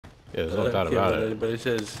Yeah, there's no doubt about it. But it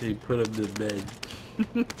says he put him to bed.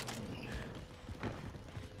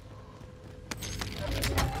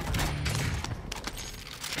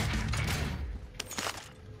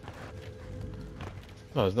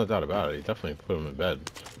 No, there's no doubt about it. He definitely put him in bed.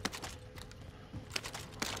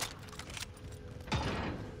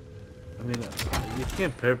 I mean, you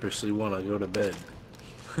can't purposely want to go to bed.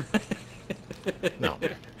 No,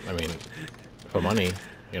 I mean, for money,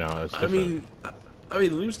 you know, it's different. I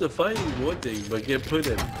mean, lose the fight is one thing, but get put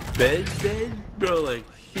in bed, bro. Like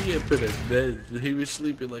he get put in bed. He was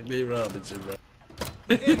sleeping like Nate Robinson, bro.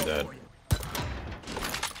 Dead.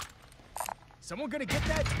 Someone gonna get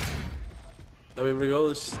that? I mean,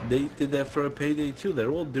 regardless, Nate did that for a payday too.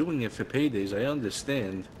 They're all doing it for paydays. I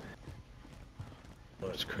understand.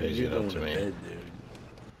 But It's crazy you're up going to me. bed, dude.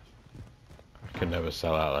 I could never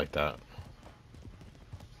sell out like that.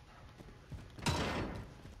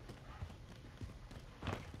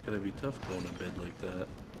 Gotta be tough going to bed like that.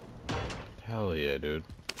 Hell yeah, dude.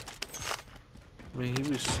 I mean, he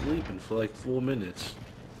was sleeping for like 4 minutes.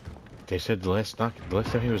 They said the last time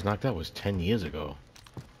he was knocked out was 10 years ago.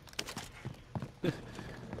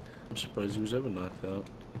 I'm surprised he was ever knocked out.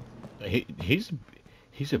 He's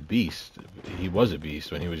a beast. He was a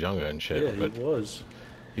beast when he was younger and shit. Yeah, but he was.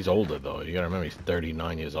 he's older though. You gotta remember he's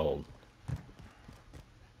 39 years old.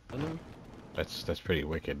 I know. That's pretty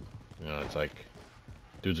wicked. You know, it's like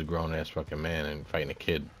dude's a grown ass fucking man and fighting a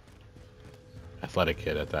kid. Athletic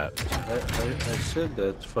kid at that. I said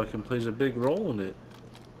that fucking plays a big role in it.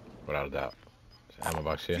 Without a doubt. Ammo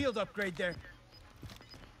box here. Field upgrade there.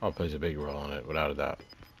 Oh, it plays a big role in it, without a doubt.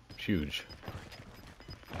 It's huge.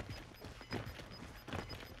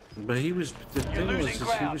 But he was, the thing was,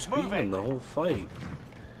 he was beating the whole fight.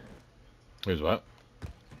 Here's what?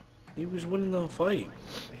 He was winning the fight.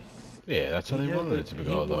 Yeah, that's how they wanted it to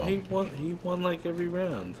go, though. He won like every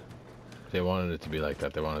round. They wanted it to be like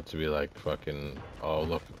that. They wanted it to be like fucking, oh,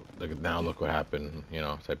 look now look what happened, you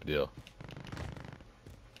know, type of deal.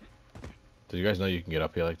 Did you guys know you can get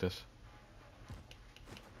up here like this?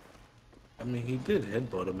 I mean, he did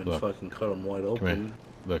headbutt him and Look. fucking cut him wide Come here. open.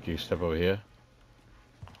 Look, you step over here.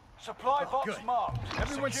 Supply box good. marked.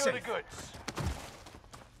 Everyone's Secure safe. the goods.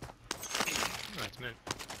 That's me.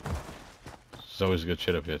 There's always good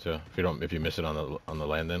shit up here too. If you miss it on the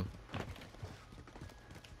landing.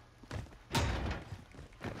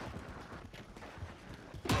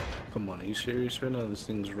 Come on, are you serious right now? This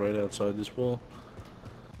thing's right outside this wall.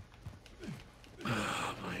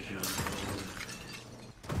 Oh my god.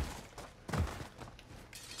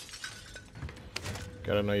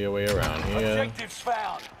 Gotta know your way around here. Objectives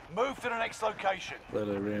found. Move to the next location. Glad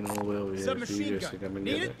I ran all the way over here. So you Submachine guys think I'm gun.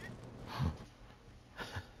 gonna Need get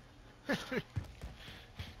it? it?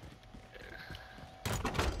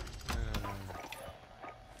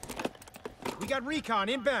 We got recon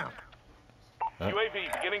inbound. Huh?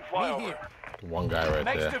 UAV beginning Me flyover. here. One guy right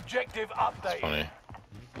Next there. objective It's update. funny.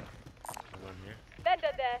 One here. Vendor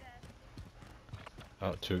there.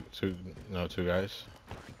 Oh, two guys.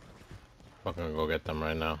 Fucking gonna go get them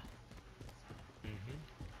right now.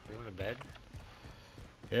 They on the bed.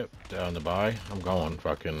 Yep, down the buy. I'm going.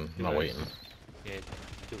 Fucking, I'm not guys. waiting. Yeah,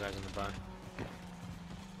 two guys on the bar.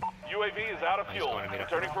 UAV is out of Nice fuel. one, Amir.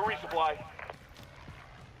 Returning for resupply.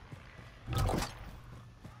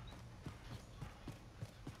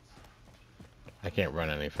 I can't run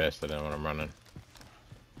any faster than when I'm running.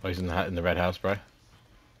 Oh, he's in the red house, bro.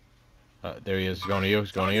 There he is. He's going to you.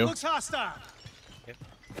 He's going to you. Looks hostile. Yep.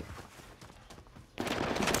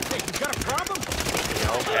 Hey, you got a problem?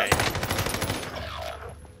 Okay.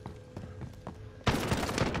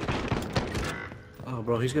 Oh,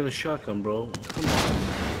 bro, he's got a shotgun, bro. Come on.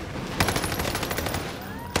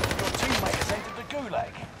 Your teammate has entered the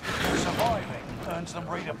gulag. Surviving earns them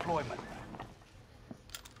redeployment.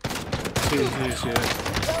 Here. Your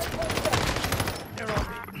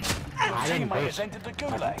teammate has entered the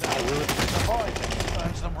gulag. Surviving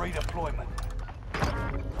earns them redeployment.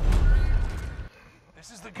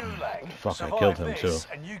 This is the gulag. Fuck, I Survive killed him, this, too.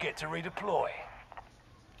 and you get to redeploy.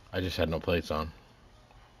 I just had no plates on.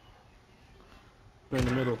 Right in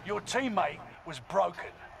the middle. Your teammate was broken.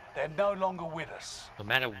 They're no longer with us. No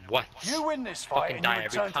matter what. You win this fight Fucking and die you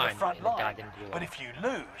every return to the time front in the line. goddamn duel. But if you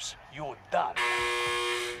lose, you're done.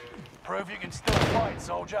 Prove you can still fight,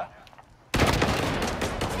 soldier.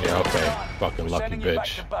 Yeah, okay. Done. Fucking We're lucky sending you back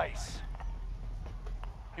bitch. to base.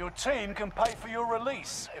 Your team can pay for your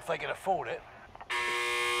release if they can afford it.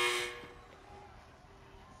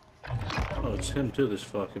 Oh, it's him too, this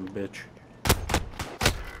fucking bitch.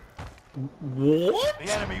 What?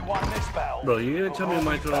 The enemy won this battle. Bro, you gonna tell me We'll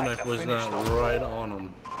my be throw back knife to was finish not the war. right on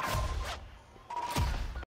him?